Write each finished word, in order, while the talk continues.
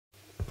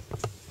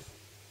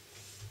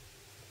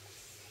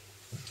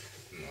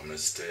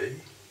Namaste.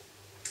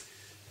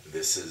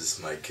 This is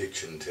my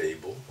kitchen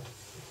table,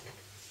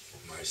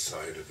 my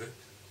side of it,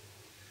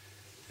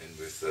 and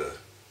with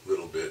a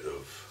little bit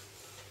of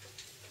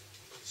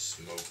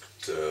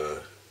smoked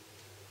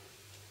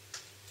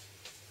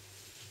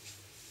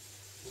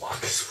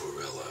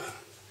loxforella.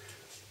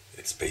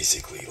 It's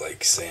basically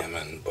like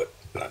salmon, but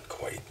not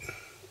quite.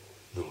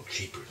 A little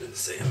cheaper than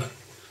salmon.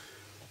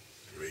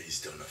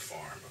 Raised on a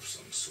farm of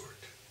some sort.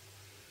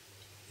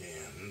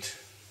 And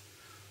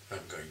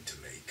I'm going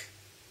to make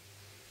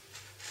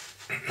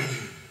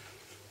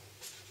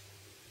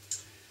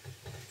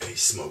a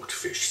smoked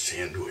fish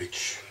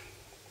sandwich.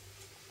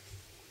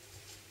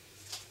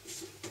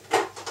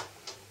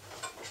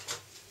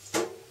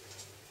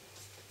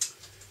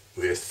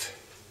 With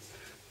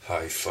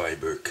high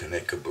fiber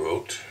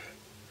knekkebrot.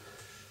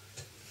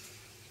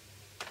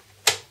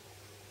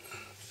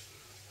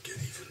 Get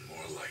even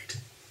more light.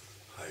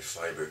 High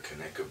fiber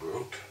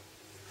knekkebrot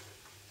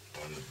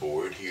on the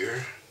board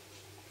here.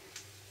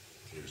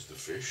 Here's the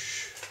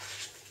fish.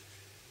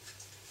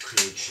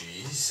 Cream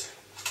cheese.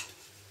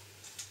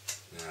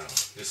 Now,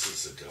 this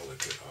is a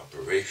delicate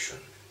operation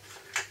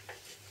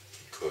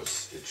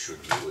because it should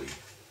really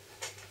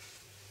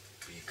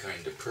be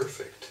kind of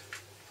perfect.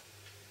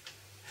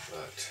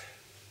 But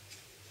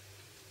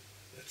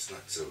that's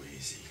not so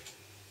easy.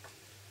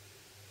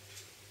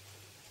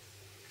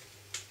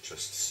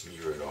 Just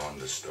smear it on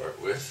to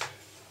start with.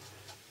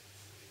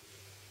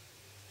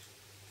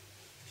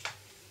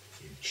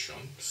 In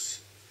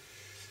chunks.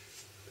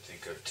 I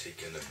think I've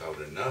taken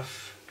about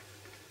enough.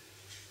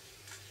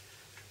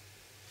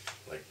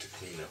 Like to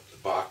clean up the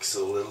box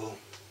a little.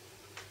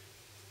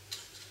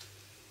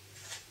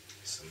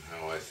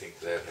 Somehow I think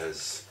that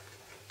has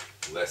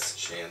less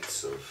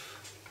chance of,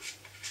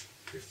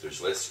 if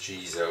there's less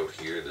cheese out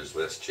here, there's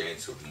less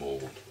chance of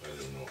mold. I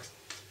don't know.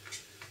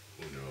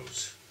 Who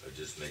knows? I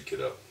just make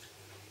it up.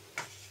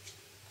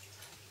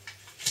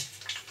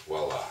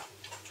 Voila.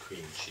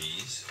 Cream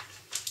cheese.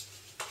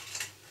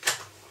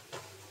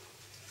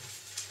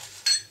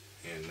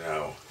 And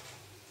now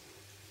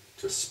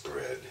to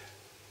spread.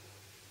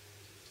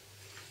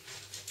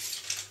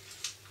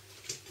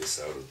 Get this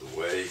out of the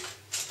way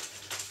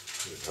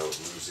without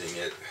losing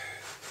it,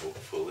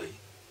 hopefully.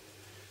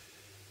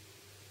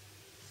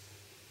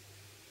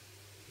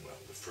 Well,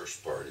 the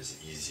first part is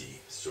easy,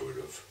 sort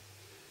of.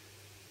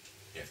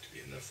 You have to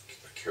be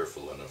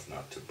careful enough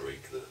not to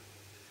break the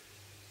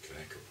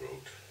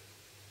knekkebrot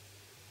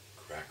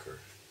cracker.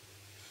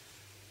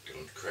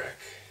 Don't crack.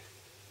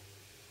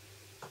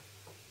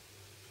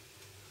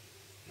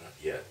 Not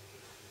yet.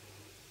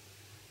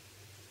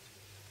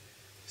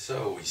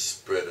 So we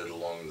spread it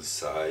along the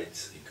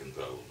sides. You can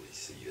probably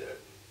see that.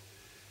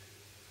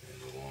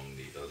 And along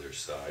the other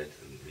side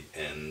and the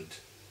end.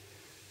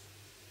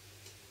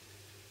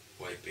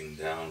 Wiping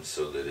down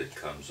so that it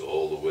comes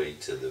all the way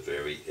to the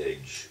very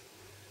edge.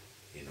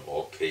 In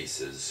all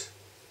cases,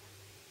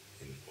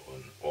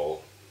 on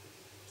all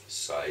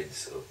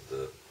sides of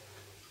the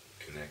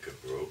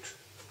knekkebrot.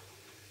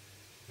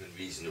 And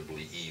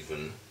reasonably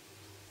even.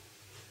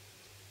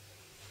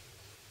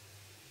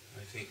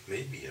 I think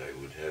maybe I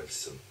would have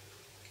some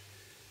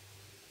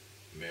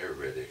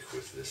Meredith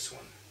with this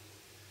one.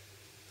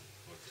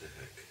 What the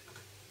heck?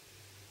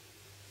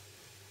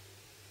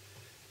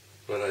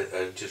 But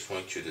I just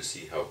want you to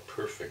see how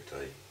perfect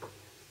I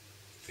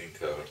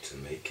think I ought to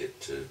make it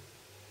to,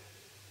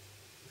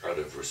 out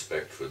of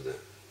respect for the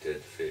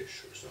dead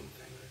fish or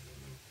something.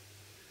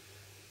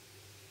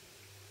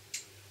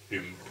 I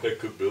don't know.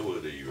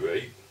 Impeccability,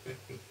 right?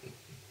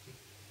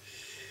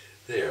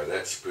 There,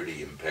 that's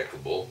pretty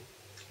impeccable.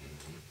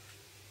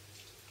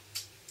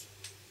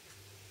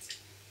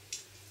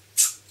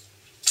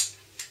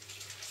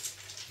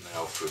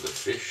 Now for the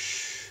fish.